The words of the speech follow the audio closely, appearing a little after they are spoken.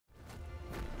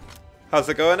How's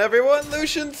it going, everyone?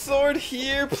 Lucian Sword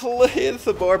here, playing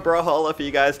some more Brawlhalla for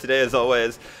you guys today, as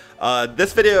always.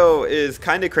 This video is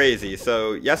kind of crazy.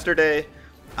 So yesterday,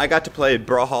 I got to play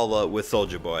Brawlhalla with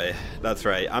Soulja Boy. That's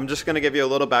right. I'm just gonna give you a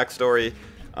little backstory,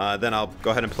 then I'll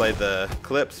go ahead and play the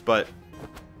clips. But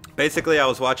basically, I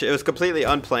was watching. It was completely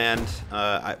unplanned.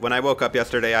 When I woke up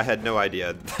yesterday, I had no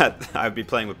idea that I'd be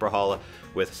playing with Brawlhalla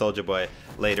with Soulja Boy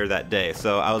later that day.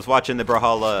 So I was watching the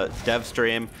Brawlhalla dev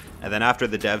stream, and then after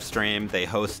the dev stream, they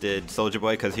hosted Soulja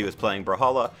Boy because he was playing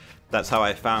Brawlhalla. That's how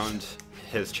I found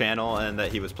his channel and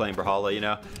that he was playing Brawlhalla, you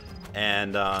know.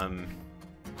 And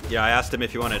yeah, I asked him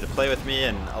if he wanted to play with me,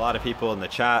 and a lot of people in the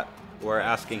chat were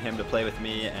asking him to play with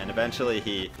me. And eventually,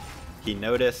 he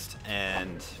noticed,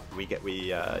 and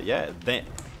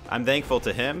I'm thankful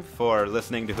to him for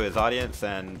listening to his audience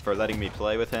and for letting me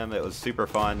play with him. It was super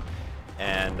fun.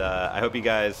 And I hope you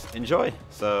guys enjoy,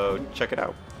 so check it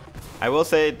out. I will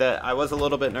say that I was a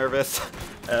little bit nervous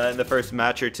in the first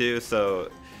match or two, so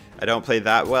I don't play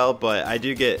that well, but I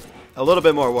do get a little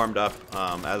bit more warmed up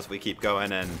as we keep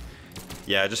going. And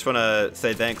yeah, I just want to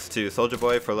say thanks to Soulja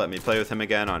Boy for letting me play with him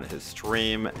again on his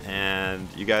stream, and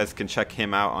you guys can check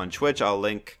him out on Twitch. I'll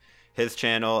link his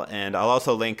channel, and I'll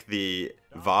also link the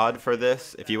VOD for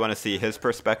this if you want to see his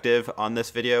perspective on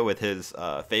this video with his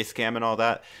face cam and all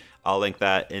that. I'll link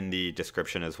that in the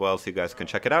description as well, so you guys can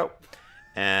check it out.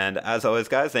 And as always,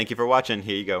 guys, thank you for watching.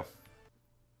 Here you go.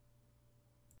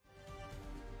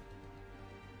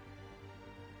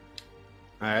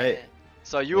 All right.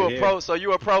 So you a pro? So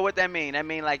you a pro? What that mean? That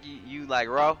mean like you like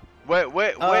raw?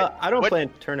 What? I don't play in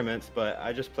tournaments, but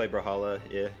I just play Brawlhalla.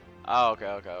 Yeah. Oh, okay.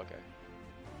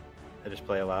 I just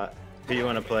play a lot. Who you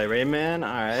want to play? Rayman?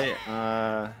 All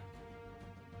right.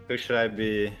 Who should I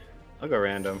be? I'll go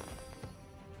random.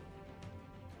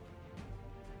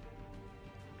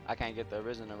 I can't get the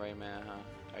original Rayman, huh?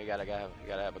 Oh, you gotta have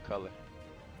a color.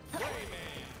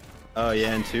 Oh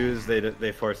yeah, and twos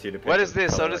they force you to pick. What is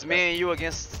this? So this like me and you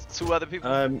against two other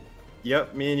people?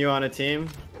 Yep, me and you on a team,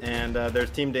 and there's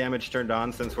team damage turned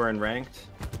on since we're in ranked.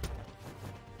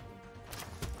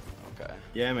 Okay.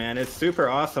 Yeah, man, it's super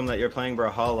awesome that you're playing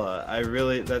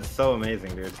Brawlhalla. That's so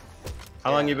amazing, dude.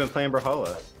 How long you been playing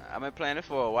Brawlhalla? I've been playing it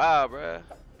for a while, bruh.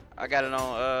 I got it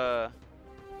on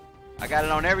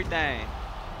everything.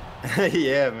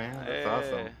 Yeah, man, that's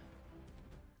awesome.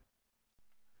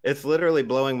 It's literally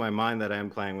blowing my mind that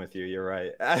I'm playing with you. You're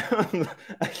right. I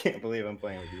can't believe I'm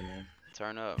playing with you, man.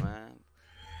 Turn up, man.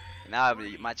 Now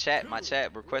my chat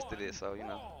requested it, so you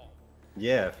know.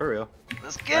 Yeah, for real.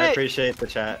 Let's get it. I appreciate the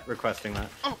chat requesting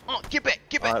that. Get back.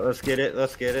 All right, let's get it.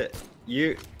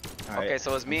 You. All right. Okay,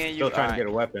 so it's me and you. Still trying to get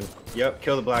a weapon. Yep,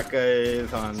 kill the black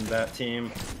guys on that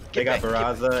team. They got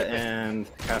Razer and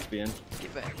Caspian.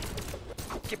 Get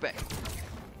back.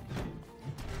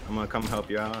 I'm gonna come help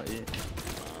you out. Yeah.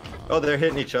 Oh, they're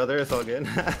hitting each other. It's all good.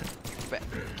 Get back.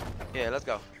 Yeah, let's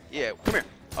go. Yeah, come here.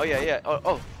 Oh yeah.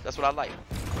 Oh, that's what I like.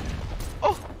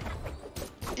 Oh.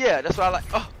 Yeah, that's what I like.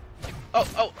 Oh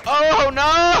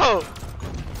no!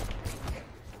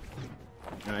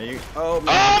 Oh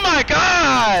man. Oh my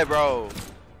God, bro.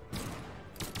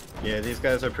 Yeah, these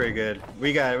guys are pretty good.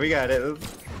 We got it.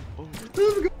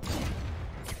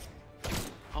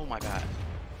 Oh my God.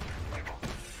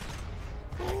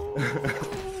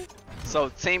 So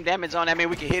team damage on that mean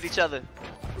we can hit each other?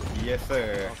 Yes,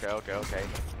 sir. Okay.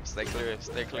 Stay clear.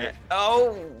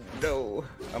 Oh no.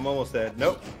 I'm almost dead.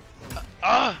 Nope.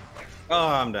 Oh,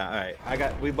 I'm down. All right.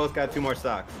 We both got 2 more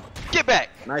stocks. Get back.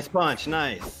 Nice punch.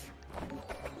 Nice.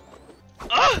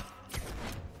 Yeah,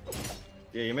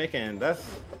 you're making that's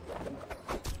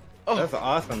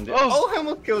awesome, dude. Oh, I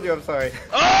almost killed you. I'm sorry.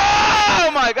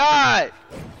 Oh my God.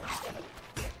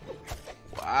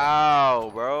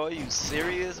 Wow, bro. Are you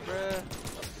serious, bro?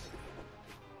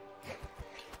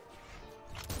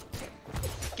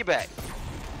 Get back.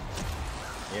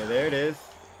 Yeah, there it is.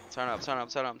 Turn up.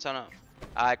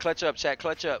 Alright, clutch up, chat.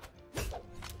 Clutch up.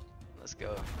 Let's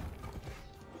go.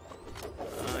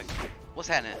 What's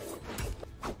happening?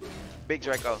 Big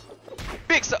Draco.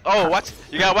 Oh, watch.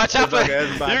 You gotta watch out for that.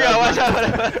 You gotta watch out for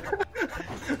that.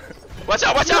 Watch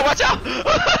out.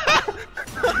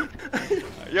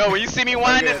 Yo, when you see me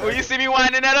winding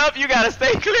that up, you gotta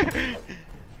stay clear.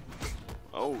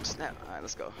 Oh snap! All right,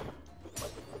 let's go.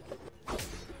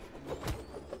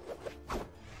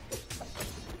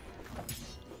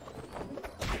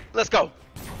 Let's go.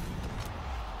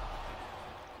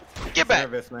 Get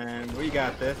back. Nervous, man. We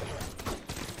got this.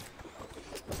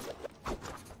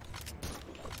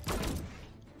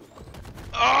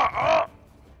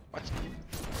 Watch.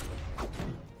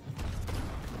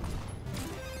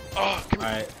 Oh, come here.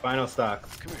 Alright, final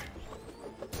stocks. Come here.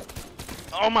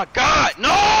 Oh my God,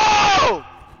 no!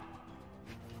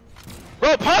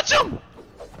 Bro, punch him!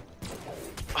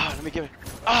 Ah, let me give it.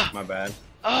 Ah, My bad.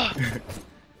 ah.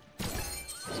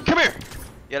 Come here.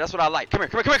 Yeah, that's what I like. Come here,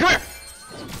 come here, come here, come here.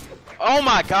 Oh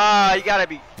my God, you gotta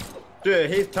be. Dude,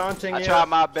 he's taunting you. I tried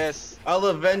my best. I'll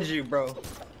avenge you, bro.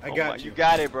 I got you. You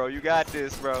got it, bro. You got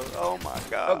this, bro. Oh my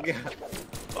God. Oh God.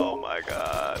 Oh my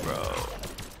God, bro.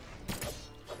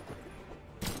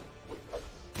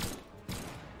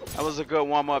 That was a good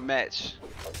warm-up match.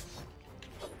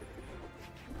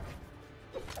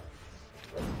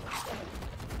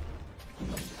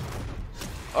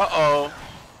 Uh-oh.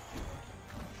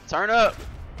 Turn up.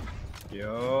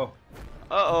 Yo.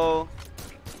 Uh-oh.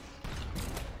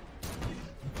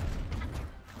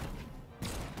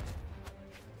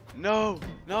 No,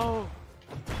 no.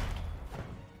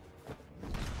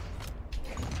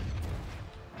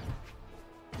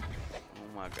 Oh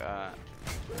my God.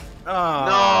 Oh.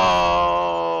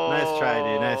 No. Nice try,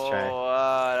 dude. Nice try.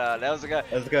 No, that was a good.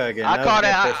 Let's go again. I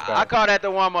call that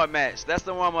the warm-up match. That's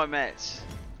the warm-up match.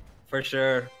 For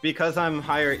sure. Because I'm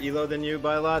higher elo than you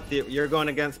by a lot, you're going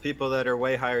against people that are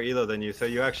way higher elo than you, so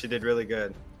you actually did really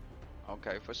good.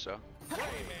 Okay, for sure.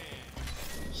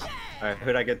 Alright,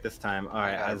 who'd I get this time?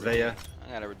 Alright, Isaiah.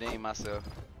 I gotta redeem myself.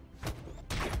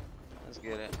 Let's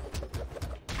get it.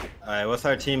 Alright, what's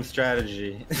our team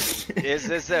strategy? It's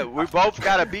just that we both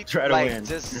gotta beat. Try to win.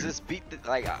 Just beat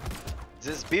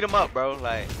just beat them up, bro.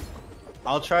 Like.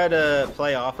 I'll try to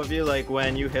play off of you, like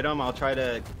when you hit them, I'll try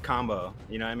to combo.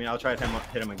 You know what I mean? I'll try to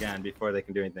hit them again before they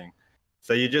can do anything.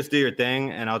 So you just do your thing,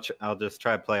 and I'll just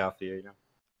try to play off of you, you know?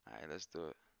 Alright, let's do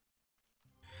it.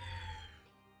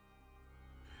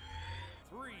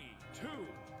 3, 2,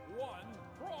 1,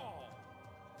 brawl!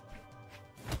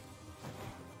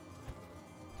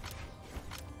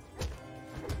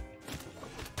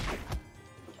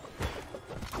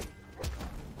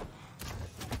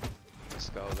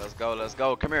 Let's go, let's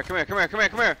go. Come here, come here, come here, come here,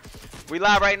 come here. We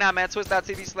live right now, man.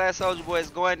 Twitch.tv/Soulja Boy. It's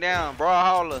going down.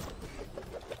 Brawlhalla.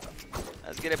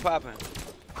 Let's get it popping.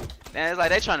 Man, it's like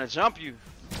they trying to jump you.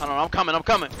 Hold on, I'm coming, I'm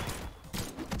coming.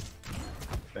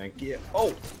 Thank you.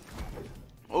 Oh!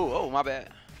 Oh, my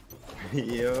bad.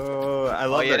 Yo, I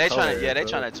love Oh yeah, that color, they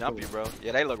trying to jump you, bro.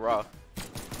 Yeah, they look raw.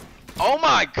 Oh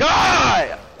my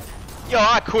God! Yo,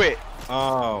 I quit.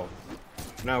 Oh.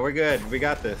 No, we're good. We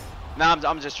got this. Nah,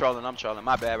 I'm just trolling. I'm trolling.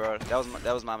 My bad, bro.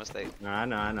 That was my mistake. No, I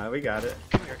know. We got it.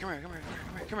 Come here, come here, come here,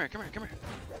 come here, come here, come here, come here.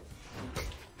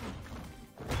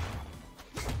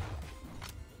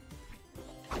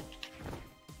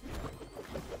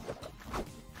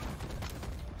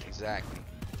 Exactly.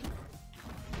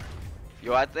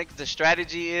 Yo, I think the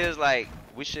strategy is like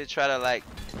we should try to like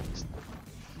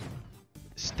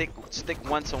stick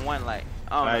 1-to-1, like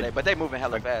I don't know, but they moving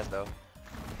hella fast though.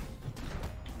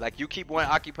 Like you keep one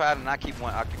occupied and I keep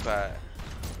one occupied.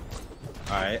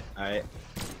 Alright.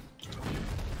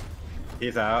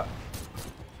 He's out.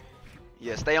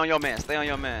 Yeah, stay on your man,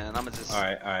 and I'ma just.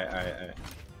 Alright.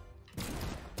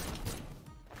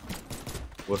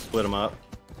 We'll split him up.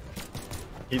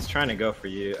 He's trying to go for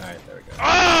you. Alright, there we go.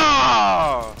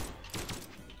 Oh!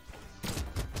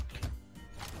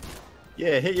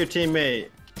 Yeah, hit your teammate.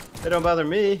 They don't bother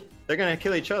me. They're gonna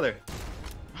kill each other.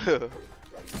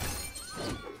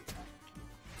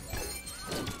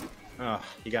 Oh,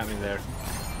 he got me there.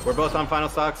 We're both on final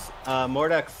stocks.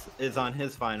 Mordex is on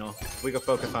his final. We can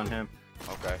focus on him.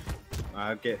 Okay.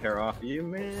 I'll get her off you,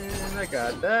 man. I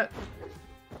got that.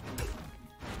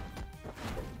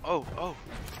 Oh.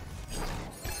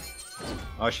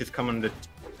 Oh, she's coming to...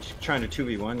 She's trying to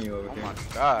 2v1 you over here. Oh my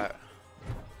God.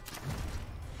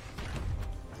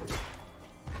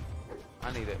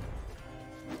 I need it.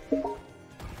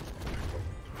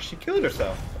 She killed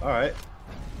herself. Alright.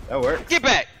 That works. Get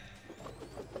back!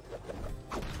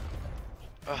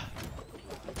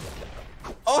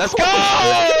 Oh, let's go!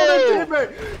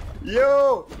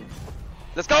 Yo!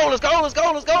 Let's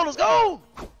go!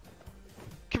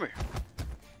 Come here.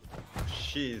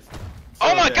 She's...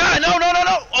 Oh my God! No!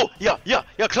 Oh, yeah!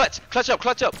 Clutch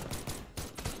up!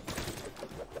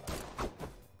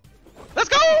 Let's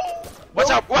go! Watch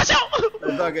out!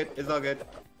 It's all good.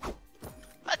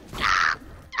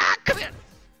 Come here!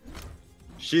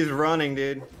 She's running,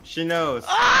 dude. She knows.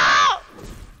 Ah!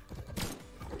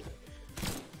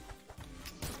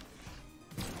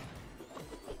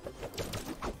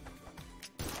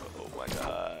 Oh my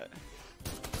God!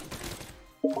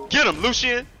 Get him,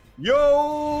 Lucian!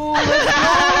 Yo!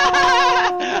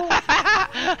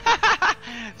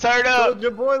 Turn up.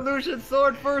 Soulja Boy Lucian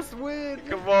Sword first win.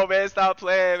 Come on, man. Stop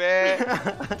playing, man.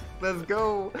 Let's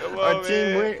go. Come on, Our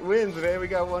team man. wins, man. We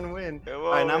got one win. Come on,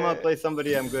 Alright, now I'm man. gonna play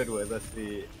somebody I'm good with. Let's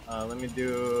see. Let me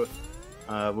do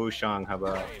Wu Shang. How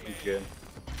about? He's good.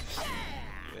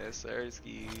 Yes, sir,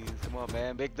 skis. Come on,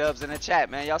 man. Big dubs in the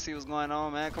chat, man. Y'all see what's going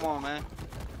on, man. Come on, man.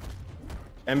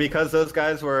 And because those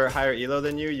guys were higher elo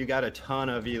than you, you got a ton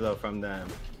of elo from them.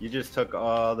 You just took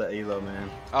all the elo, man.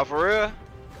 Oh, for real?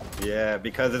 Yeah,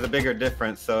 because there's a bigger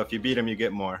difference. So if you beat them, you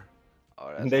get more. Oh,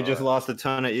 that's And they hard. just lost a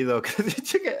ton of elo because you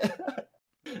took it.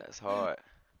 That's hard.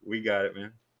 We got it,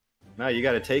 man. No, you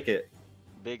got to take it.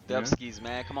 Big dub Yeah. skis,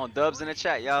 man. Come on, dubs in the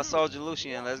chat. Y'all Soulja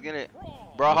Lucian. Let's get it.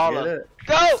 Get Brawlhalla. it.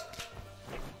 Go!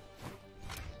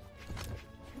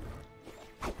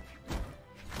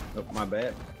 Oh, my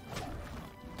bad.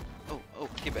 Oh,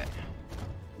 get back.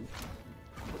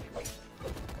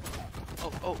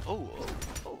 Oh.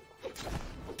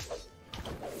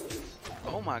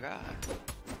 Oh my god.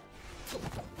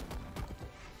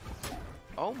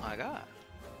 Oh my god.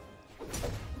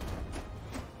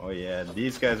 Oh yeah,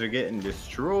 these guys are getting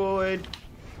destroyed.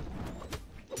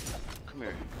 Come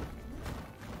here.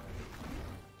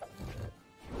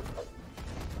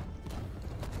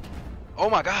 Oh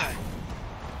my god.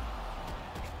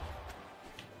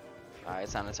 Alright,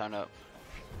 it's time to turn up.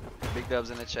 Big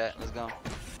dubs in the chat. Let's go.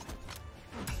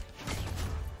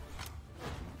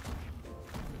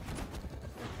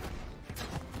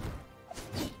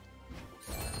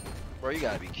 Bro, you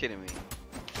gotta be kidding me.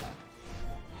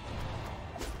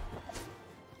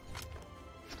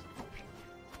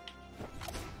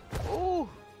 Ooh.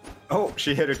 Oh,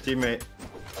 she hit her teammate.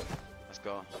 Let's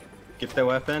go. Get the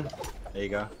weapon. There you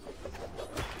go.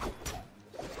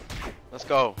 Let's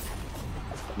go.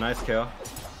 Nice kill.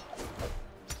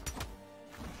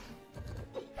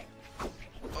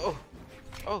 Oh.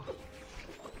 Oh.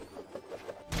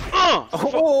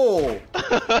 Oh!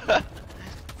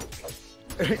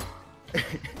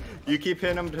 You keep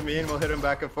hitting them to me and we'll hit them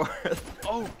back and forth.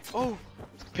 Oh.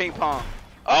 Ping pong.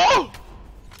 Oh!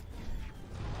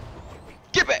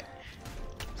 Get back.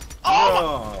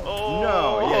 Oh!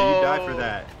 No! Yeah, you die for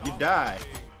that. You die.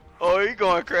 Oh, you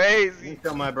going You crazy.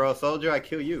 kill my bro soldier, I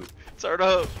kill you. Turn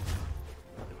up.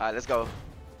 Alright, let's go.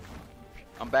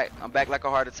 I'm back like a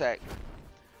heart attack.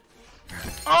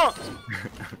 Oh!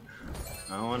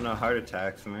 I don't want no heart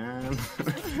attacks, man.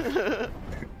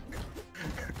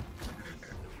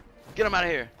 Get him out of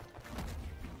here.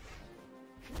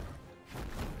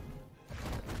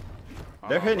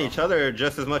 They're hitting each other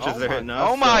just as much as they're hitting us.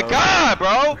 Oh my so- god,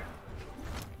 bro!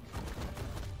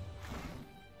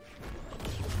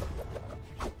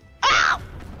 Ow!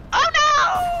 Oh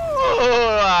no!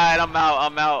 Alright, I'm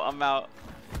out.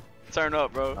 Turn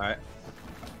up, bro.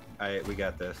 Alright, we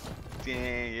got this.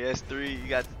 Dang, yes, 3. You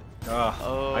got.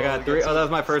 Oh, I got you 3. got Oh, that was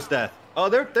 2. my first death. Oh,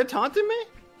 they're taunting me?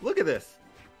 Look at this.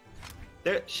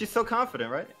 She's so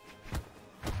confident, right?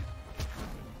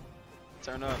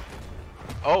 Turn up.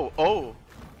 Oh. Ooh.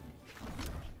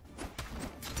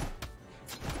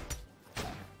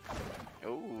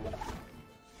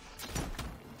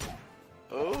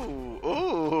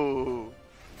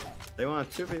 They want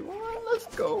a 2v1. Let's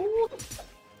go.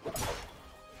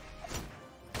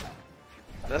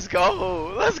 Let's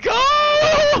go. Let's go.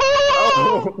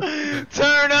 Oh.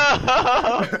 Turn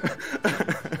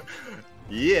up.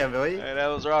 Yeah, boy. Hey, that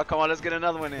was raw. Come on, let's get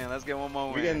another one in. Let's get one more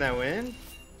win. We getting that win?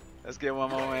 Let's get one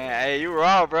more win. Hey, you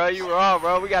raw, bro. You raw,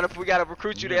 bro. We gotta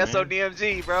recruit you to Yeah,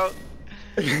 SODMG, bro.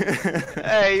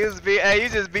 Hey, you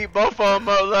just beat both of them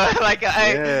up like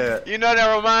hey, Yeah. you know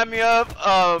that remind me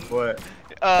of What?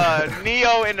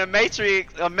 Neo in the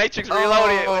Matrix Matrix Oh,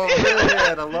 Reloaded.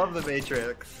 man, I love the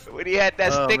Matrix. When he had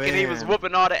that Oh, stick and he was man.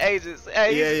 whooping all the agents.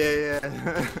 Hey,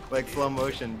 Yeah. Like slow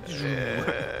motion.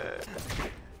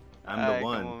 I'm the Alright,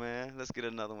 one. come on, man. Let's get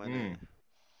another one. Mm. In.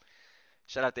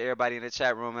 Shout out to everybody in the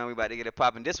chat room, man. We about to get it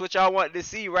popping. This what y'all wanted to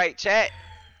see, right, chat?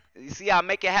 You see, I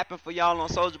make it happen for y'all on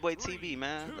Soulja Boy TV,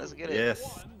 man. Let's get it.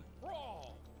 Yes.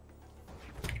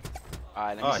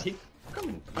 Alright, Oh, let me he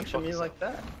coming punching me focus like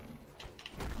that.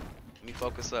 let me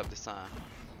focus up this time.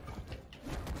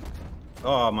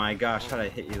 Oh my gosh, how'd I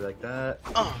hit you like that?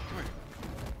 Oh, come here.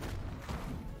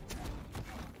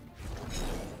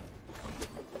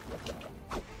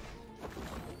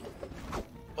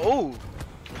 Oh!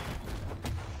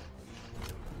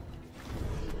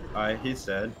 Alright, he's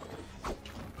dead.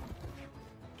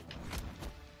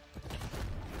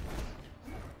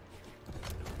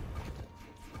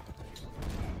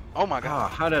 Oh my god. Oh,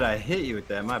 how did I hit you with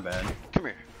that? My bad. Come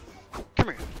here. Come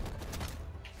here.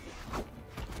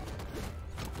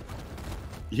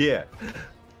 Yeah.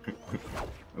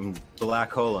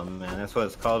 Black hole him, man. That's what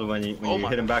it's called when you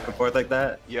hit him back and forth like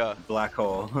that. Yeah. Black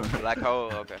hole. Black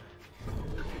hole. Okay.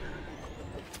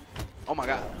 Oh my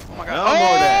god. Oh my god. No, Oh!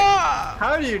 Mordex.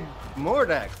 How do you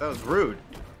Mordex? That was rude.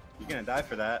 You're gonna die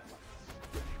for that.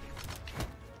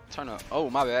 Turn up. Oh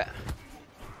my bad.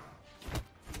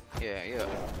 Yeah, yeah.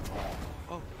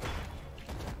 Oh.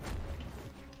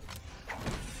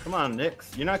 Come on,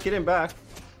 Nix. You're not getting back.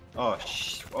 Oh,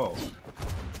 oh.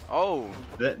 Oh.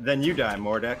 Then you die,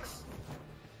 Mordex.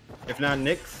 If not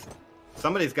Nix,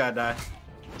 somebody's gotta die.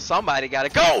 Somebody gotta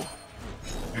go!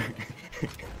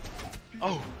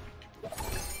 Oh.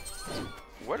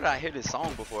 Where did I hear this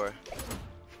song before?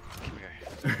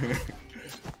 Come here.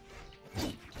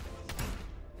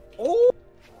 Oh!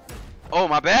 Oh,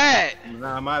 my bad!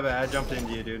 Nah, my bad. I jumped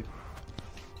into you, dude.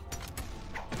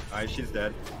 Alright, she's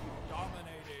dead.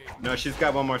 Dominating. No, she's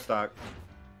got one more stock.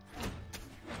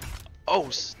 Oh,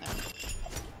 snap.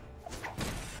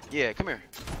 Yeah, come here.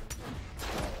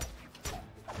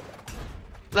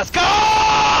 Let's go!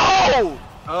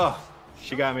 Oh,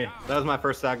 she got me. That was my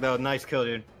first stock, though. Nice kill,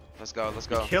 dude. Let's go, let's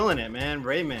go. You're killing it, man.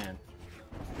 Rayman.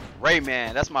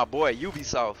 Rayman, that's my boy,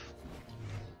 Ubisoft.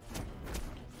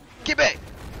 Get back!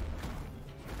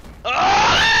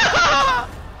 Ah!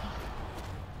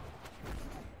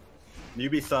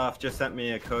 Ubisoft just sent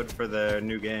me a code for their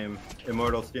new game,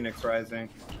 Immortals Phoenix Rising.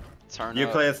 Turn You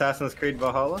up. play Assassin's Creed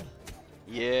Valhalla?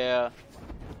 Yeah.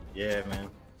 Yeah, man.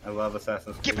 I love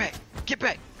Assassin's Creed. Get back! Get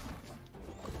back!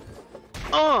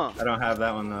 I don't have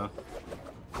that one, though.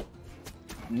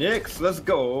 Nix, let's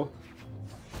go.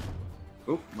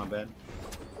 Oop, my bad.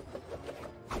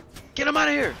 Get him out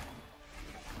of here!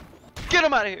 Get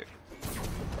him out of here!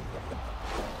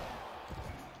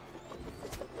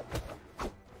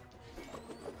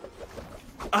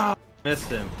 Ah, missed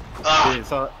him. Ah! Dude,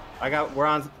 so we're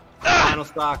on final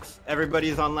stocks.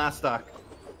 Everybody's on last stock.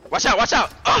 Watch out! Watch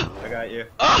out! Ah! I got you.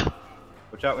 Ah!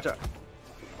 Watch out, watch out.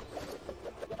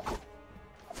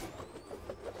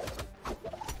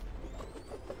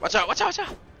 Watch out! Watch out! Watch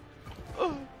out!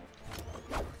 Oh.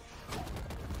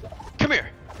 Come here.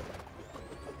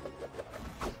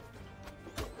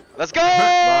 Let's go!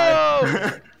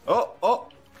 Bye. Oh, oh.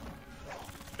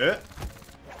 Yeah.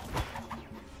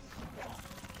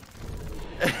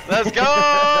 Let's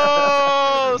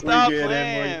go! Stop We get it,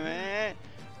 playing, man.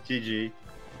 GG.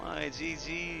 My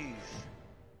GG's.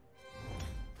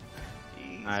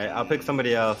 Alright, I'll pick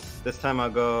somebody else. This time I'll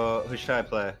go. Who should I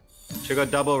play? Should I go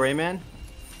double Rayman?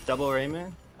 Double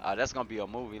Rayman? That's gonna be a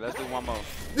movie. Let's do one more.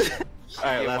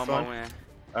 Alright, Get last one. more, man.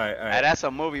 Alright, Hey, alright. that's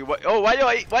a movie. Oh, why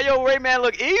your Rayman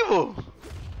look evil?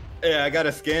 Yeah, I got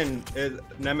a skin. It's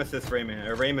Nemesis Rayman,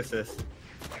 or Ramesis.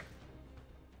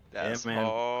 That's Yeah, man.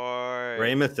 hard.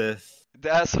 Ramesis.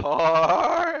 That's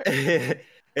hard.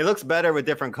 It looks better with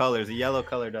different colors. The yellow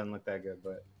color doesn't look that good,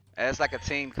 but It's like a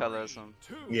team color or something.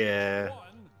 2, yeah. 1,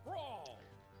 brawl.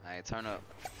 Alright, turn up.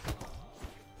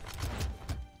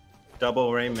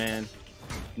 Double Rayman.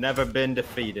 Never been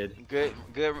defeated. Good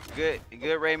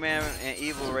Rayman and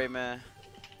evil Rayman.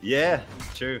 Yeah,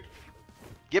 true.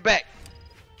 Get back.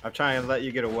 I'm trying to let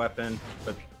you get a weapon,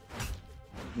 but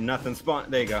nothing spawn.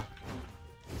 There you go.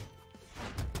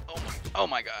 Oh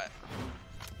my god.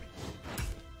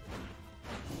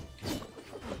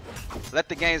 Let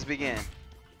the games begin.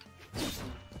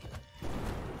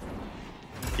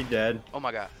 He dead. Oh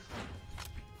my god.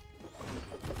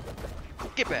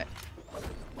 Get back.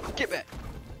 Get back.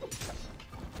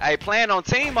 Hey, playing on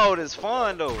team mode is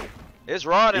fun though. It's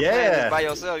raw than playing this by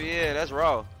yourself. Yeah, that's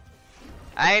raw.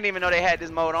 I ain't even know they had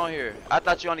this mode on here. I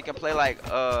thought you only can play like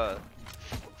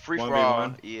free for all.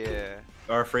 1v1? Yeah.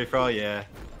 Or free for all, yeah.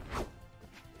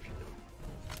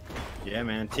 Yeah,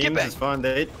 man. Teams is fun.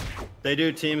 They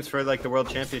do teams for like the world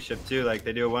championship too. Like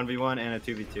they do a 1v1 and a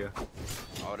 2v2.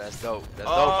 Oh, that's dope. That's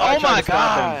Oh, dope. I Oh tried my to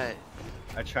stop god. him.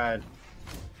 I tried.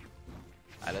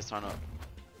 Alright, let's turn up.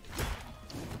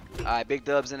 Alright, big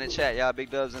dubs in the chat, y'all. Big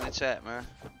dubs in the chat, man.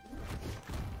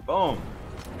 Boom.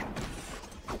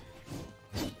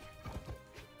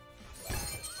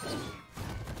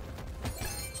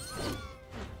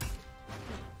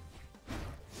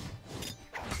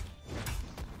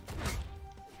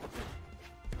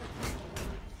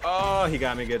 Oh, he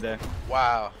got me good there.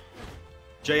 Wow.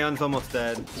 Jayun's almost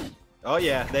dead. Oh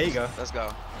yeah, there you go. Let's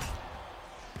go.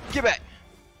 Get back.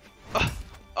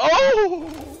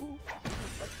 Oh!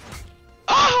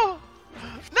 Oh!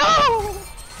 No!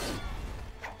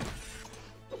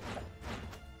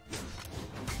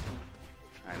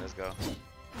 Alright, let's go.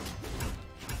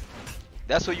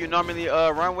 That's what you normally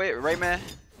run with, Rayman?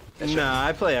 Nah,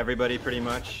 I play everybody pretty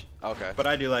much. Okay. But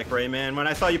I do like Rayman. When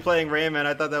I saw you playing Rayman,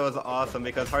 I thought that was awesome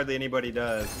because hardly anybody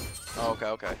does. Oh, okay,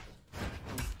 okay.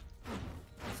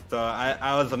 So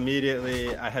I was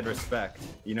immediately, I had respect.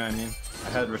 You know what I mean? I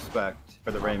had respect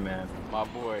for the Rayman. My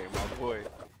boy, my boy.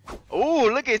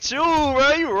 Ooh, look at you,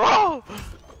 bro. You raw.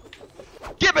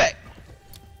 Get back.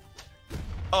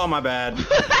 Oh, my bad.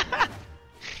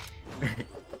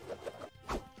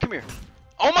 Come here.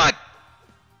 Oh my.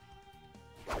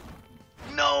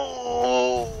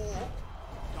 No.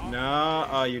 No.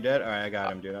 Oh, you dead? Alright, I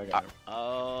got him, dude. I got him.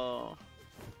 Oh.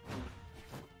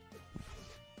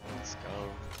 Let's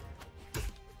go.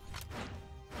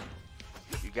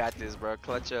 You got this, bro.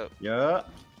 Clutch up. Yeah.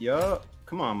 Yeah.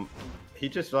 Come on. He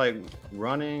just like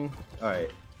running.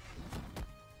 Alright.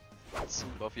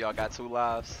 Both of y'all got 2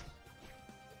 lives.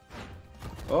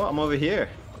 Oh, I'm over here.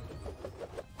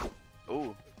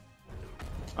 Ooh.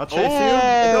 I'll chase you.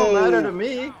 It don't matter to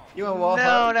me. You want wall No,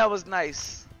 hug? that was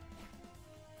nice.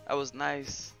 That was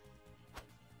nice.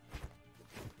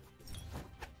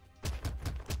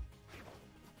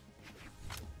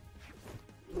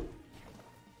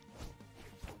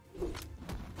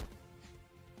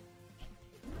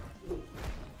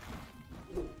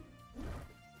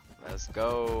 Let's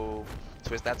go.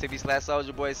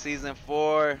 Twitch.tv/Soulja Boy Season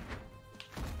 4.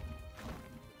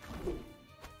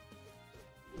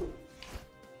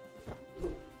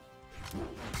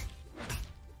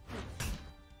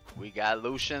 We got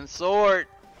Lucian Sword.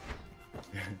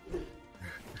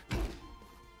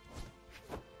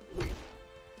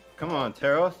 Come on,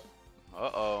 Teros.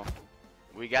 Uh-oh.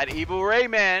 We got Evil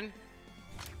Rayman.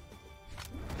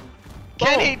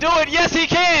 Can he do it? Yes, he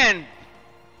can!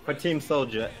 For Team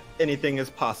Soulja, anything is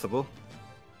possible.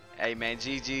 Hey, man,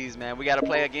 GG's, man. We got to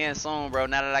play again soon, bro.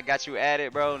 Now that I got you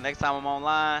added, bro. Next time I'm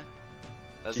online,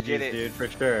 let's GG's, get it. dude, for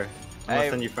sure. I'm gonna Hey.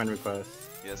 send you friend requests.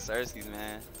 Yes, sirskis,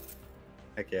 man.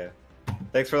 Heck yeah.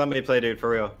 Thanks for letting me play, dude, for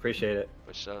real. Appreciate it.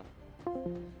 For sure. Yeah,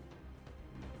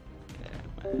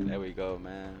 man. There we go,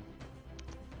 man.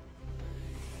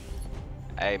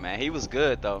 Hey, man. He was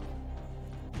good, though.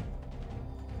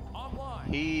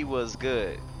 Online. He was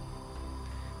good.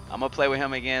 I'm gonna play with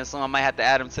him again soon. I might have to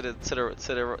add him to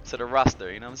the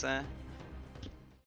roster. You know what I'm saying?